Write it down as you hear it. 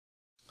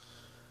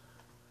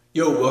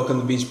Yo,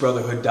 welcome to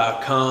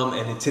BeachBrotherhood.com,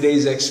 and in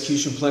today's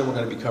execution plan we're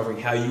going to be covering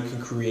how you can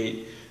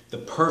create the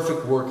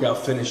perfect workout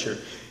finisher.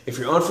 If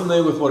you're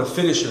unfamiliar with what a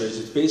finisher is,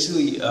 it's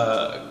basically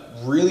a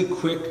really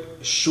quick,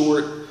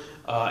 short,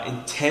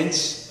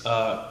 intense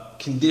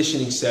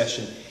conditioning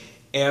session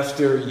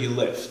after you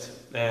lift.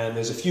 And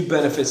there's a few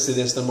benefits to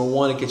this. Number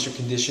one, it gets your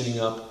conditioning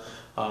up,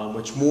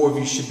 which more of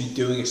you should be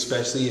doing,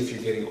 especially if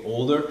you're getting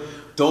older.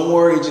 Don't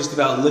worry just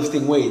about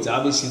lifting weights.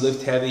 Obviously,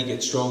 lift heavy,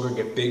 get stronger,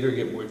 get bigger,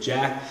 get more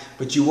jacked.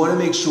 But you want to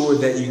make sure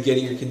that you're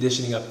getting your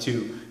conditioning up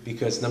too,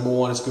 because number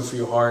one, it's good for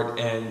your heart,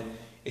 and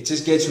it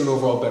just gets you in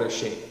overall better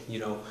shape. You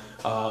know,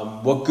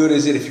 what good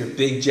is it if you're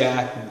big,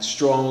 jacked, and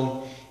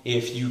strong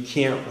if you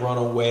can't run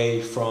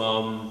away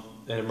from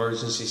an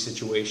emergency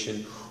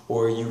situation,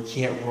 or you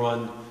can't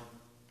run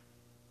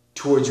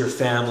towards your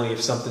family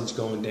if something's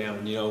going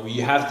down? You know,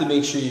 you have to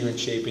make sure you're in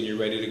shape and you're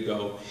ready to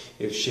go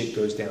if shit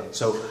goes down.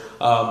 So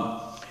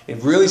a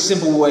really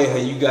simple way how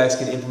you guys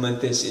can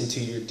implement this into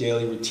your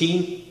daily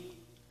routine.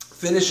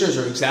 Finishers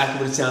are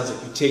exactly what it sounds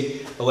like. You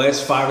take the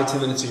last 5 or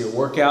 10 minutes of your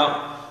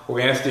workout,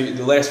 or after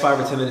the last 5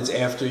 or 10 minutes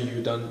after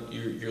you're done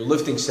your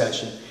lifting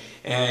session,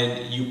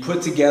 and you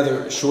put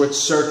together a short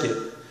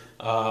circuit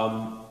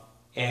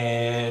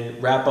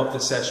and wrap up the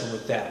session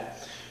with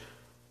that.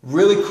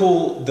 Really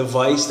cool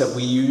device that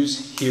we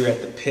use here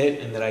at the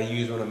pit and that I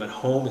use when I'm at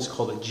home is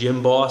called a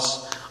Gym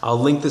Boss. I'll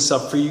link this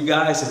up for you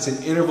guys. It's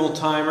an interval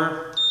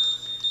timer.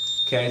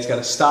 Okay, it's got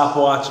a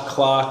stopwatch, a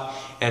clock,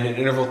 and an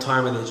interval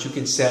timer that you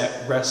can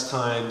set rest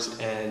times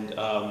and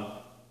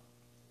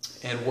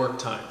work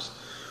times.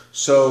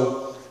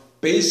 So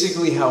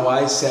basically how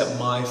I set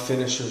my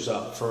finishers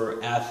up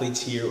for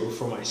athletes here or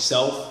for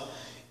myself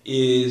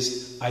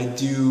is I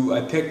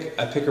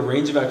pick a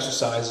range of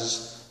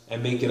exercises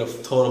and make it a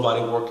total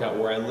body workout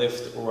where I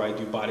lift or I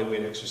do body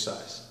weight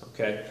exercise.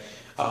 Okay,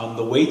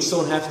 the weights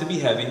don't have to be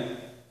heavy,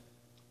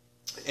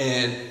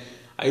 and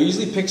I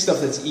usually pick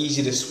stuff that's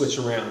easy to switch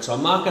around. So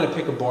I'm not going to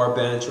pick a bar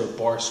bench or a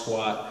bar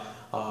squat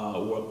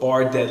or a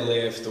bar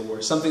deadlift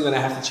or something that I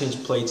have to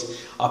change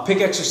plates. I'll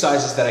pick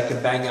exercises that I can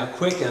bang out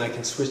quick and I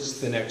can switch to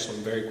the next one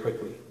very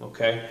quickly.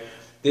 Okay,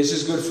 this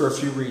is good for a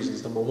few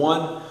reasons. Number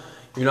one,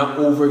 you're not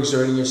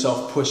overexerting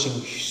yourself pushing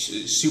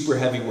super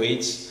heavy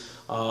weights.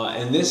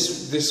 And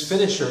this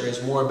finisher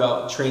is more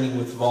about training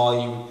with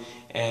volume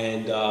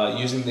and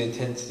using the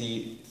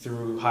intensity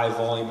through high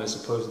volume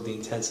as opposed to the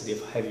intensity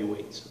of heavy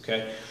weights.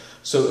 Okay,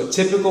 so a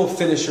typical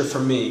finisher for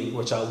me,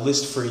 which I'll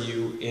list for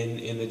you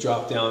in the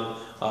drop-down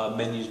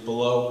menus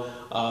below,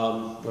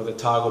 or the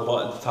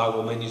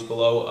toggle menus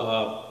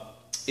below,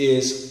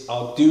 is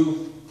I'll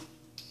do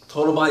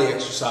total body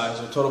exercise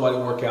or total body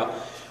workout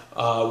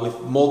with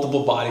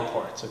multiple body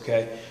parts.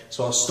 Okay,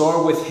 so I'll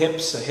start with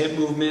hips, a hip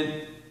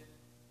movement.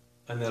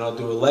 And then I'll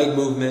do a leg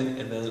movement,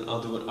 and then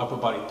I'll do an upper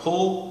body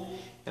pull,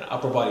 an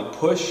upper body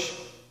push,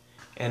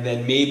 and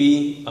then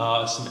maybe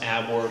some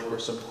ab work or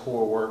some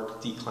core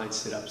work, decline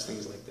sit-ups,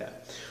 things like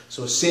that.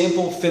 So a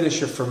sample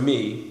finisher for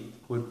me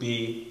would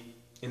be,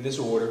 in this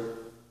order,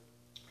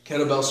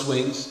 kettlebell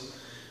swings,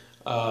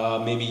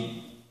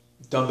 maybe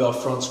dumbbell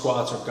front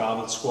squats or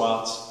goblet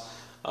squats,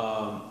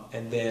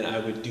 and then I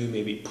would do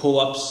maybe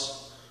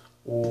pull-ups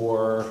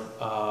or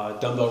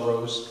dumbbell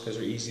rows because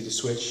they're easy to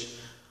switch.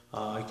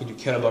 You can do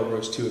kettlebell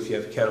rows too if you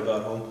have a kettlebell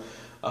at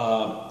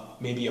home.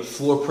 Maybe a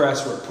floor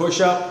press or a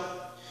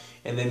push-up,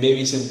 and then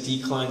maybe some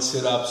decline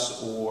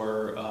sit-ups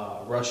or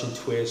Russian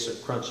twists or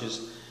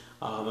crunches.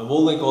 And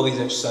we'll link all these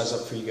exercises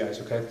up for you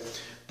guys, okay?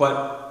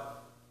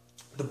 But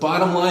the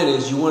bottom line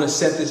is you want to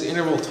set this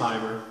interval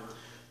timer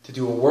to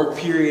do a work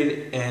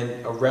period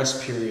and a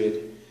rest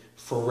period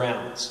for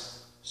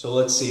rounds. So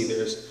let's see,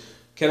 there's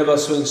kettlebell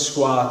swing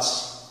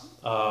squats,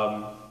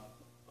 a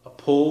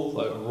pull,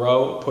 like a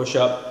row, a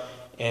push-up,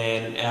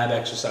 and an ab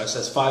exercise. So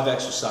that's 5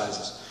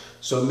 exercises.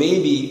 So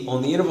maybe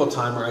on the interval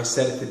timer, I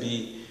set it to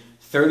be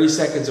 30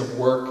 seconds of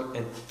work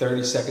and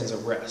 30 seconds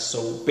of rest.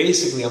 So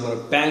basically, I'm going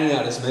to bang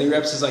out as many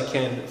reps as I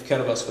can of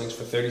kettlebell swings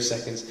for 30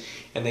 seconds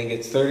and then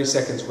get 30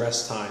 seconds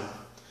rest time.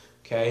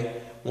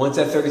 Okay? Once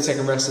that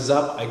 30-second rest is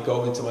up, I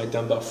go into my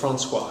dumbbell front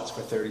squats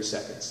for 30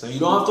 seconds. Now, you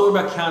don't have to worry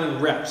about counting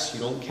reps.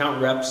 You don't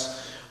count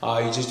reps.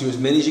 You just do as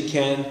many as you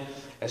can,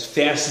 as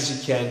fast as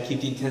you can.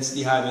 Keep the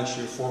intensity high. Make sure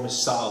your form is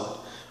solid.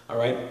 All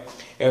right.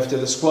 After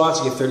the squats,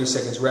 you get 30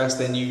 seconds rest.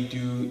 Then you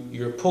do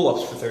your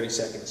pull-ups for 30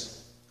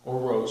 seconds or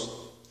rows.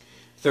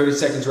 30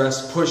 seconds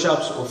rest,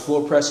 push-ups or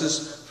floor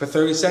presses for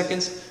 30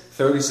 seconds.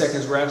 30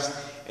 seconds rest,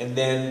 and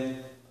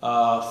then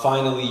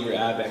finally your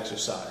ab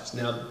exercise.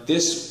 Now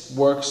this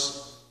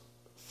works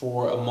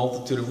for a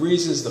multitude of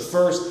reasons. The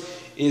first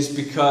is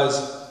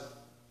because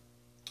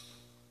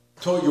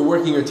you're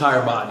working your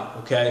entire body,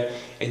 okay,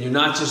 and you're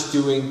not just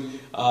doing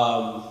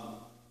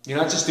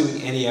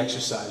any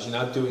exercise. You're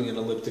not doing an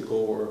elliptical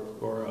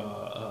or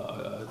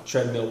a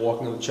treadmill,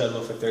 walking on the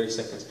treadmill for 30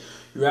 seconds.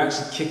 You're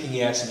actually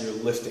kicking ass and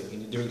you're lifting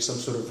and you're doing some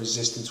sort of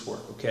resistance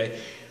work, okay?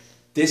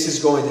 This is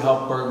going to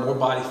help burn more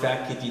body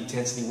fat, keep the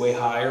intensity way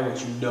higher,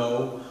 which you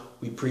know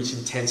we preach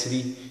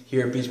intensity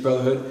here at Beach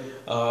Brotherhood.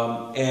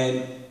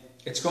 And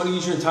it's going to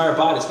use your entire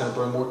body. It's going to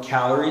burn more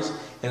calories,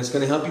 and it's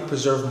going to help you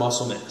preserve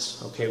muscle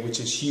mass, okay, which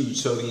is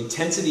huge. So the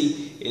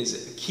intensity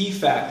is a key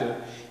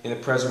factor in the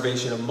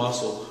preservation of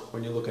muscle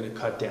when you're looking to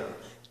cut down.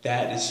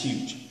 That is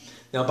huge.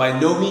 Now, by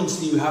no means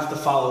do you have to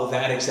follow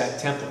that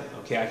exact template,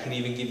 okay? I can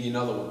even give you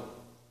another one.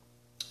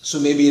 So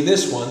maybe in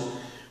this one,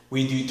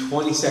 we do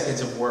 20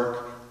 seconds of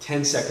work,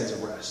 10 seconds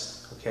of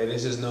rest, okay?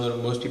 This is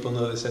known, most people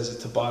know this as a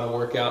Tabata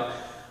workout.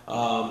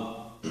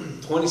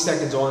 20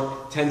 seconds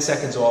on, 10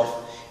 seconds off,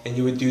 and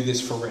you would do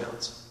this for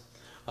rounds.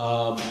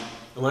 And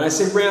when I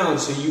say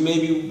rounds, so you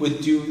maybe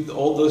would do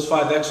all those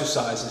 5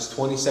 exercises,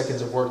 20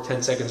 seconds of work,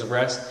 10 seconds of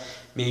rest,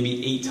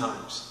 maybe 8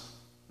 times.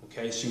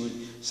 Okay, so you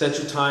would set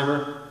your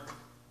timer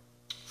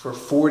for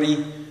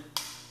 40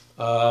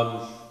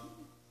 rounds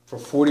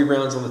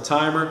on the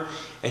timer,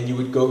 and you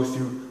would go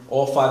through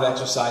all 5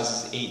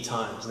 exercises 8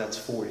 times, and that's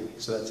 40.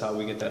 So that's how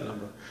we get that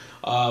number.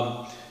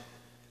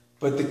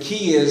 But the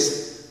key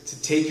is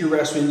to take your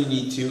rest when you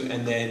need to,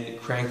 and then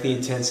crank the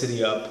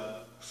intensity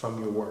up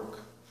from your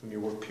work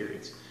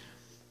periods.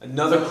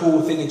 Another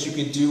cool thing that you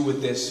can do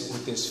with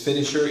this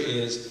finisher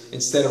is,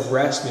 instead of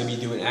rest, maybe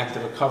do an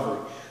active recovery.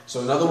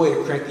 So another way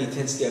to crank the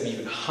intensity up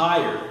even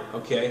higher,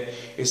 okay,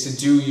 is to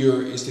do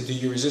your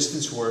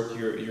resistance work,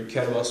 your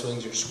kettlebell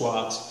swings, your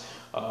squats,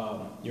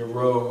 your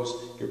rows,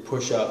 your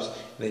push-ups,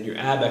 and then your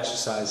ab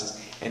exercises.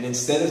 And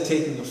instead of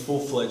taking a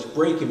full-fledged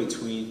break in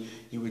between,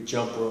 you would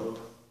jump rope.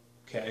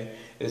 Okay,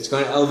 and it's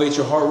going to elevate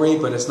your heart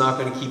rate, but it's not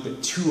going to keep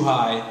it too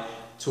high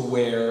to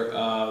where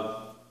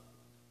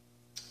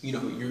you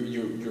know,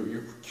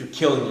 you're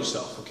killing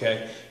yourself.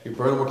 Okay, you're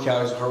burning more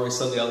calories, the heart rate's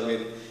slightly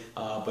elevated,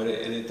 but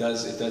it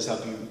does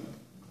help you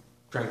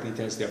crank the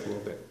intensity up a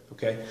little bit.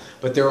 Okay,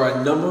 but there are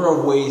a number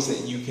of ways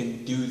that you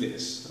can do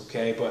this.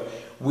 Okay, but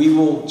we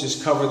will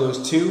just cover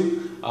those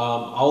 2.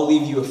 I'll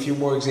leave you a few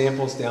more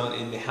examples down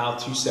in the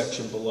how-to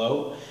section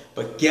below.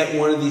 But get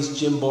one of these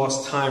Gym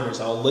Boss timers.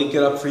 I'll link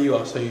it up for you.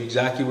 I'll tell you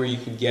exactly where you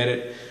can get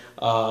it.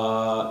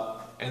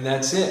 And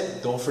that's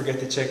it. Don't forget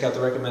to check out the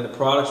recommended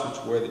products,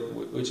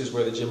 which is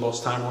where the Gym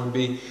Boss timer would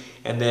be.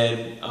 And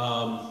then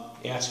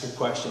ask your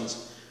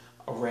questions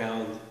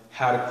around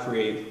how to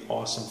create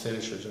awesome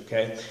finishers,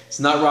 okay? It's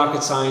not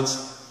rocket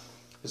science.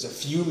 There's a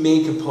few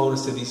main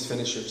components to these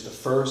finishers. The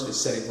first is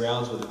setting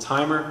rounds with a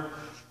timer.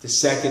 The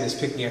second is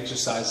picking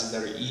exercises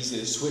that are easy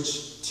to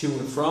switch to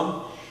and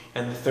from.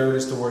 And the third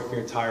is to work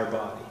your entire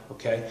body,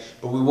 okay?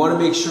 But we want to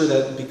make sure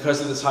that because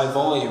of this high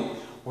volume,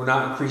 we're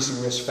not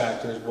increasing risk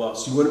factor as well.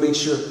 So you want to make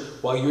sure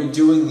while you're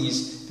doing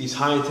these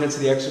high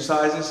intensity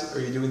exercises,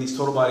 or you're doing these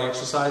total body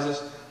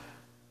exercises,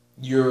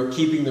 you're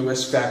keeping the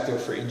risk factor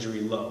for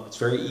injury low. It's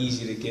very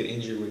easy to get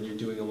injured when you're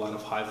doing a lot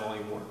of high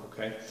volume work,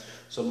 okay?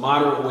 So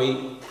moderate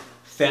weight,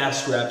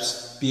 fast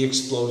reps, be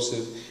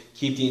explosive,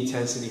 keep the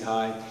intensity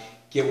high,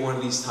 get one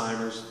of these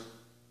timers.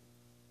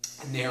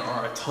 And there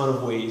are a ton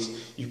of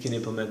ways you can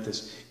implement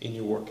this in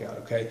your workout,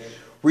 okay?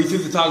 Read through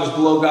the toggles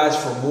below, guys,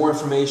 for more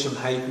information on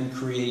how you can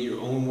create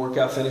your own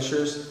workout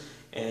finishers.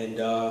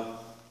 And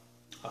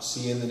I'll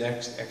see you in the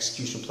next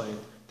execution plan.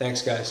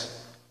 Thanks, guys.